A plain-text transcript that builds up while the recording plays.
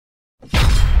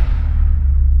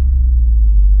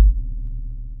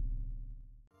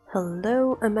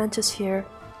Hello, Amantis here,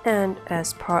 and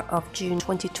as part of June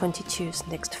 2022's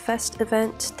Next Fest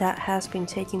event that has been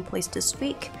taking place this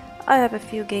week, I have a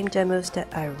few game demos that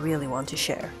I really want to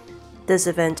share. This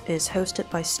event is hosted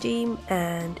by Steam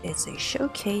and it's a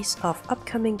showcase of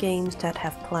upcoming games that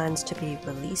have plans to be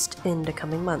released in the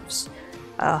coming months.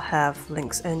 I'll have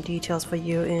links and details for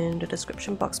you in the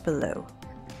description box below.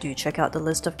 Do check out the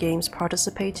list of games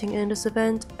participating in this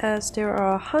event, as there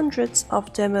are hundreds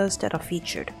of demos that are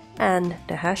featured, and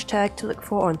the hashtag to look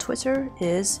for on Twitter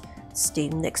is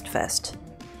SteamNextFest.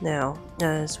 Now,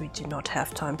 as we do not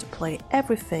have time to play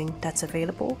everything that's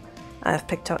available, I have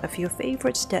picked out a few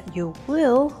favorites that you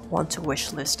will want to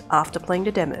wishlist after playing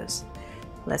the demos.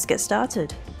 Let's get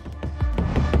started.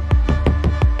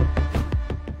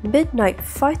 Midnight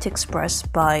Fight Express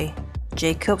by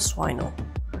Dzwinel.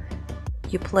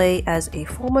 You play as a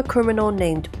former criminal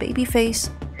named Babyface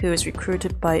who is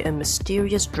recruited by a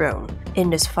mysterious drone. In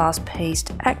this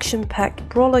fast-paced, action-packed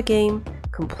brawler game,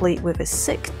 complete with a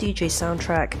sick DJ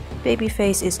soundtrack,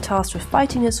 Babyface is tasked with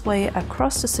fighting his way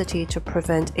across the city to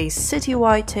prevent a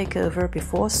citywide takeover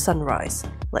before sunrise.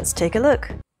 Let's take a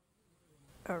look.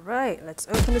 Alright, let's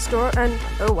open this door and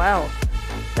oh wow,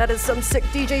 that is some sick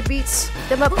DJ beats.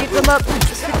 Beat them up,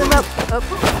 just beat them up.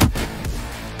 Oh.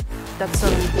 That's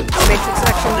some Matrix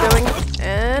action going,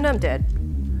 and I'm dead.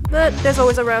 But there's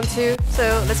always a round two,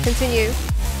 so let's continue.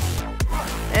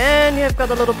 And we've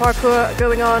got a little parkour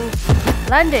going on.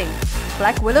 Landing!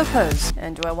 Black Willow pose.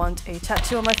 And do I want a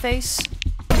tattoo on my face?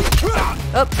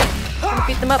 Oh!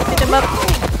 Beat them up, beat them up!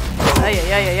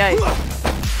 Ay.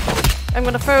 I'm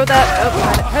gonna throw that. Oh,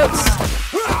 and it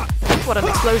hurts. What an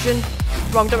explosion.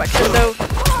 Wrong direction though.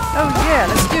 Oh yeah,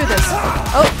 let's do this.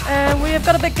 Oh, and we have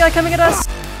got a big guy coming at us.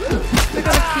 We're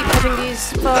gonna keep hitting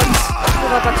these bugs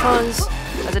with our batons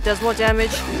as it does more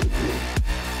damage.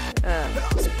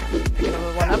 Let's pick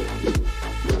another one up.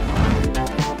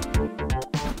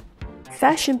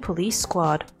 Fashion Police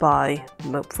Squad by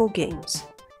Mopeful Games.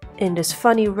 In this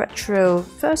funny retro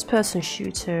first-person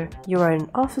shooter, you are an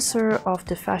officer of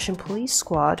the Fashion Police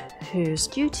Squad whose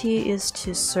duty is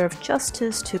to serve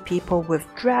justice to people with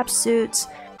drab suits,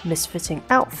 misfitting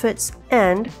outfits,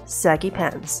 and saggy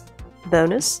pants.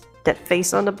 Bonus, that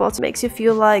face on the bottom makes you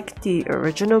feel like the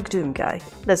original Doom guy.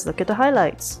 Let's look at the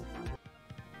highlights.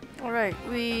 Alright,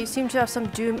 we seem to have some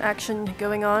Doom action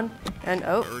going on. And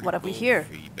oh, what have we here?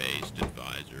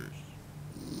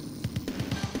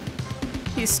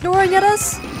 He's snoring at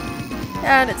us?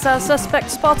 And it's our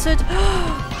suspect spotted.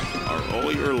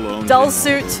 Dull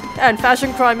suit and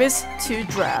fashion crime is too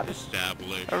drab.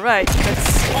 Alright,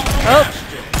 let's... Oh!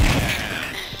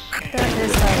 There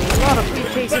is a lot of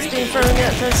briefcases being thrown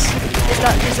at us.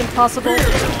 That is impossible.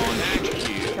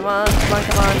 Come on.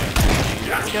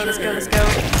 Let's go.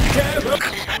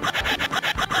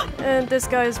 And this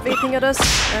guy is vaping at us,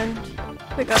 and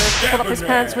we gotta pull up his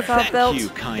pants with our belt.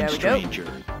 There we go.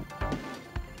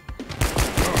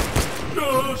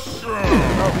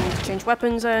 Oh, we need to change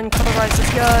weapons and cauterize this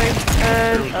guy.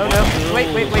 And oh no, wait.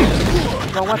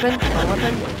 Wrong weapon.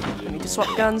 We need to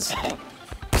swap guns.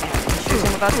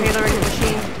 Shooting without tailoring the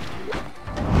machine.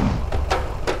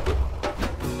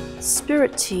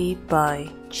 Spirittea by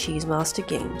Cheesemaster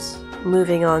Games.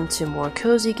 Moving on to more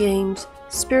cozy games,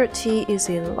 Spirittea is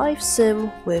a life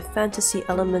sim with fantasy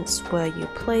elements where you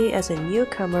play as a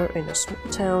newcomer in a small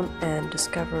town and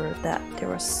discover that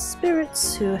there are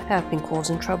spirits who have been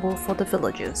causing trouble for the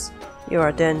villagers. You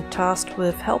are then tasked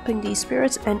with helping these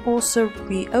spirits and also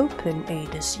reopen a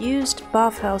disused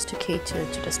bathhouse to cater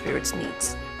to the spirits'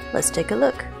 needs. Let's take a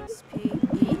look.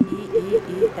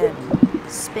 S-P-E-E-E-E-N.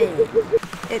 Spin.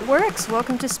 It works!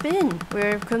 Welcome to Spin!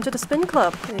 Welcome to the Spin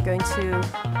Club! We're going to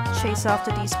chase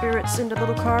after these spirits in the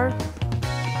little car.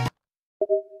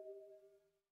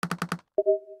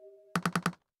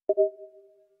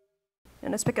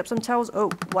 And let's pick up some towels. Oh,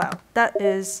 wow. That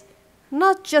is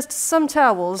not just some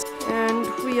towels. And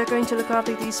we are going to look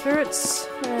after these spirits.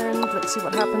 And let's see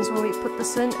what happens when we put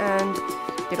this in. And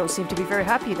they don't seem to be very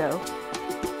happy though.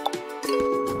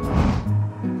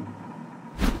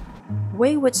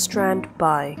 Wayward Strand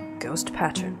by Ghost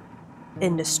Pattern.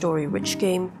 In the story-rich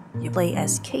game, you play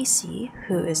as Casey,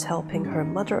 who is helping her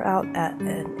mother out at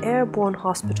an airborne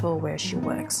hospital where she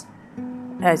works.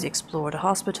 As you explore the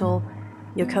hospital,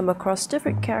 you come across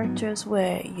different characters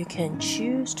where you can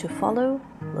choose to follow,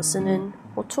 listen in,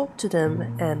 or talk to them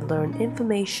and learn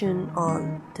information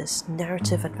on this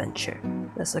narrative adventure.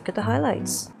 Let's look at the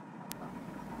highlights.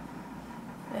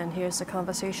 And here's the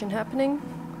conversation happening.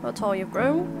 How tall you've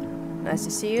grown? Nice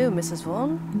to see you, Mrs.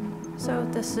 Vaughn. So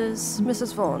this is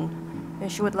Mrs. Vaughn,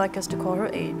 and she would like us to call her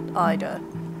Ida.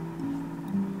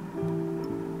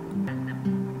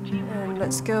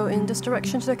 let's go in this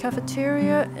direction to the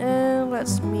cafeteria and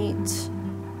let's meet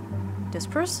this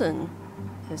person.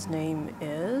 His name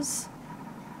is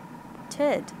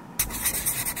Ted.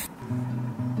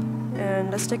 And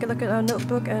let's take a look at our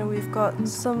notebook, and we've got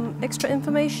some extra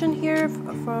information here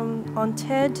on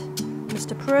Ted,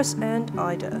 Mr. Purse, and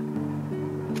Ida.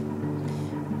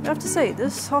 I have to say,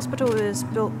 this hospital is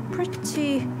built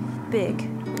pretty big.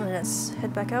 Let's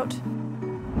head back out.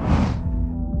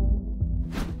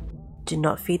 Do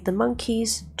Not Feed the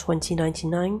Monkeys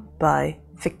 2099 by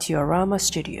Fictiorama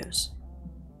Studios.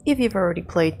 If you've already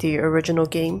played the original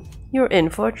game, you're in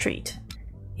for a treat.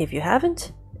 If you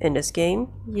haven't, in this game,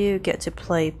 you get to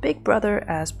play Big Brother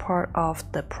as part of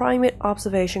the Primate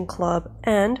Observation Club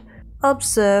and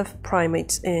observe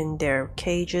primates in their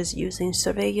cages using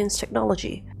surveillance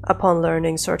technology. Upon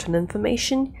learning certain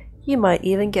information, you might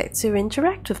even get to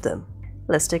interact with them.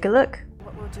 Let's take a look.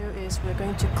 What we'll do is we're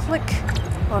going to click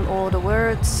on all the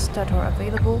words that are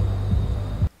available.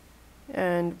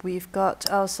 And we've got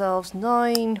ourselves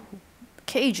 9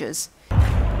 cages.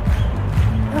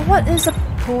 Now what is a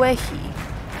poehi?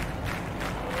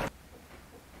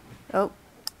 Oh,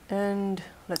 and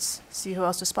let's see who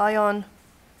else to spy on.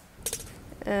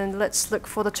 And let's look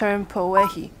for the term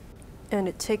poehi. And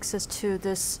it takes us to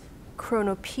this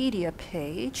Chronopedia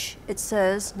page. It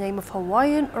says, name of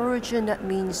Hawaiian origin that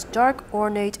means dark,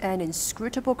 ornate, and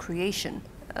inscrutable creation.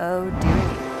 Oh dear.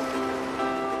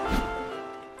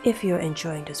 If you're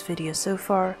enjoying this video so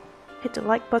far, hit the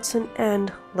like button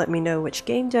and let me know which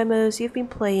game demos you've been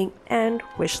playing and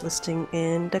wishlisting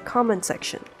in the comment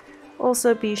section.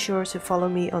 Also be sure to follow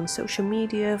me on social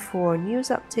media for news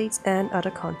updates and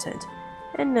other content.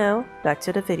 And now, back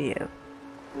to the video.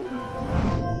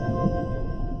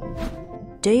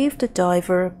 Dave the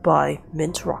Diver by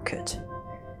MINTROCKET.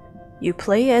 You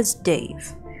play as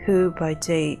Dave, who by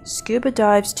day scuba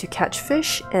dives to catch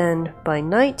fish and by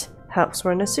night helps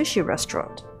run a sushi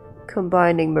restaurant.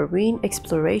 Combining marine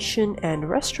exploration and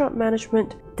restaurant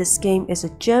management, this game is a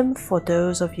gem for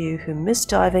those of you who miss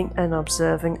diving and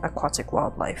observing aquatic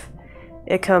wildlife.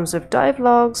 It comes with dive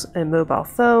logs, a mobile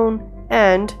phone,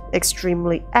 and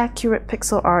extremely accurate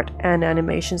pixel art and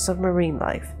animations of marine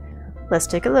life. Let's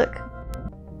take a look.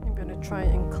 I'm gonna try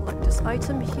and collect this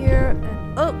item here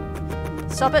and... oh!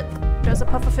 Stop it! There's a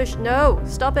pufferfish. No!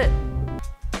 Stop it!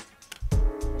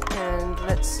 And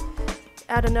let's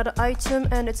add another item,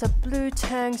 and it's a blue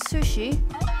tang sushi.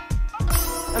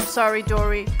 I'm sorry,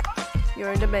 Dory.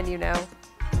 You're in the menu now.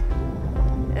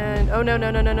 And oh no,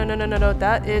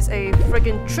 that is a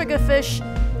friggin' triggerfish.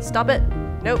 Stop it.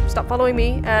 Nope, stop following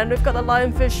me. And we've got a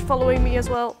lionfish following me as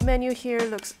well. Menu here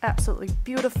looks absolutely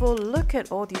beautiful. Look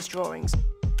at all these drawings.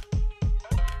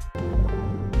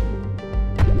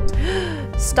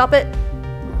 Stop it.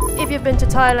 If you've been to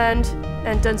Thailand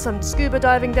and done some scuba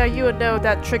diving there, you would know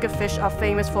that triggerfish are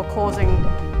famous for causing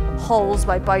holes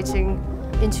by biting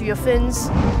into your fins.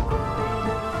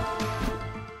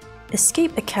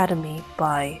 Escape Academy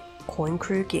by Coin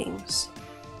Crew Games.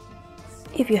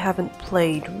 If you haven't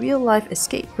played real-life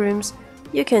escape rooms,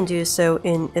 you can do so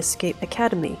in Escape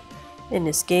Academy. In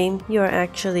this game, you are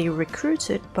actually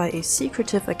recruited by a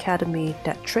secretive academy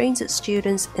that trains its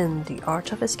students in the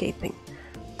art of escaping.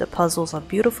 The puzzles are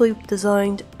beautifully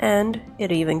designed, and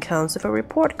it even comes with a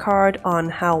report card on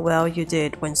how well you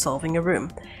did when solving a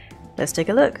room. Let's take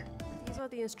a look. These are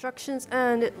the instructions,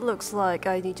 and it looks like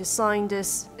I need to sign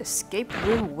this escape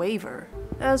room waiver.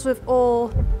 As with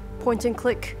all point and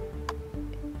click,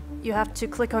 you have to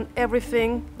click on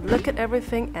everything, look at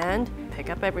everything, and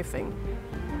pick up everything.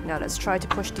 Now let's try to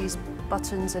push these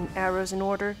buttons and arrows in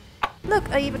order. Look,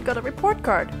 I even got a report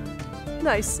card.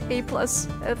 Nice, A+,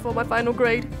 for my final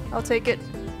grade. I'll take it.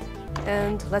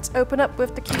 And let's open up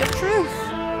with the key of truth.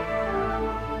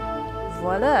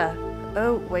 Voila.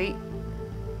 Oh, wait.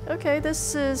 Okay,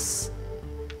 this is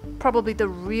probably the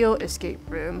real escape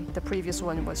room. The previous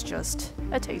one was just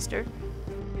a taster.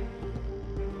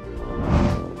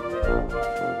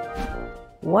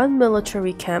 One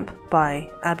Military Camp by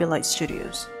Abylight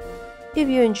Studios. If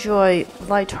you enjoy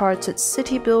light-hearted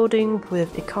city building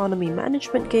with economy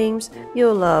management games,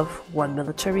 you'll love One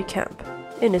Military Camp.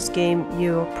 In this game,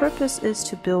 your purpose is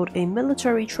to build a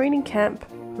military training camp,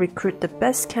 recruit the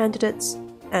best candidates,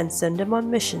 and send them on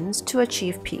missions to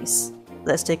achieve peace.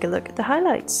 Let's take a look at the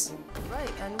highlights.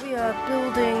 Right, and we are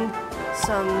building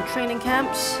some training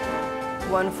camps.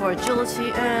 One for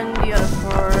agility and the other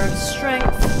for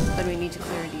strength. Then we need to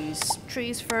clear these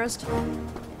trees first.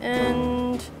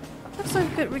 And looks like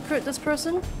we could recruit this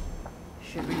person.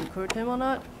 Should we recruit him or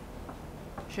not?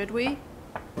 Should we?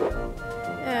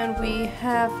 And we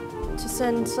have to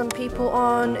send some people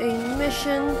on a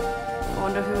mission.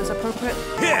 wonder who is appropriate.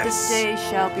 Yes. This day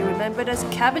shall be remembered as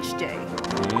Cabbage Day.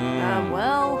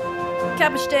 Well,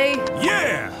 Cabbage Day.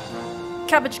 Yeah!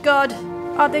 Cabbage God,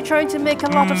 are they trying to make a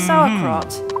lot of sauerkraut?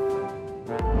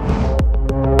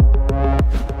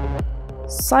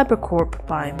 CyberCorp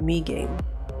by Megame.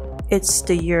 It's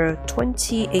the year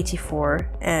 2084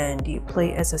 and you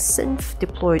play as a synth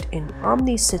deployed in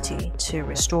Omni City to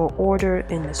restore order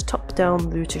in this top-down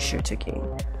looter-shooter game.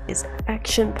 It's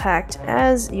action-packed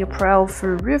as you prowl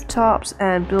through rooftops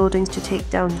and buildings to take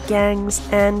down gangs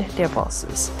and their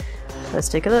bosses. Let's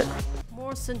take a look.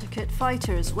 More syndicate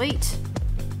fighters, wait!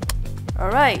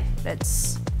 Alright,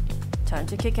 time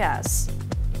to kick ass.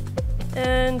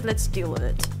 And let's deal with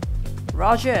it.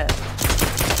 Roger!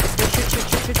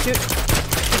 Shoot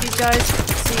these guys.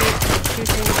 See,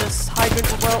 shooting this hydrant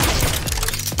as well.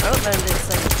 Oh, and it's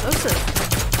an explosive.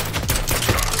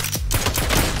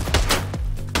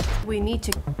 We need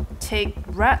to take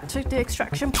Rat to the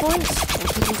extraction point and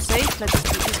keep him safe. Let's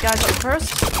keep these guys up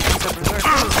first.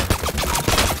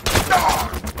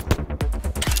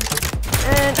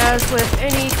 And as with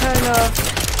any kind of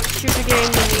shooter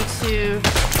game, you need to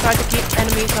try to keep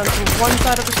enemies onto one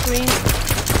side of the screen.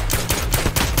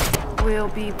 We'll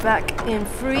be back in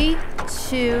 3,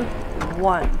 2,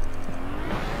 1.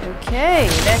 Okay,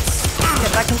 let's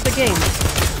get back into the game.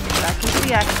 Back into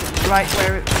the action, right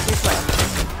where it is left.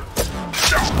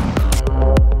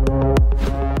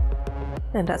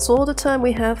 And that's all the time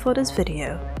we have for this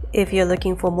video. If you're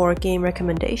looking for more game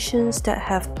recommendations that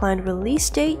have planned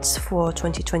release dates for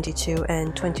 2022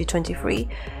 and 2023,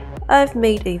 I've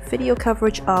made a video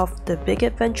coverage of the Big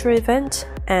Adventure event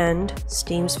and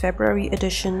Steam's February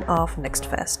edition of Next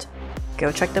Fest. Go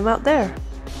check them out there.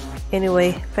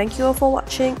 Anyway, thank you all for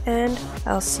watching and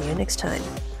I'll see you next time.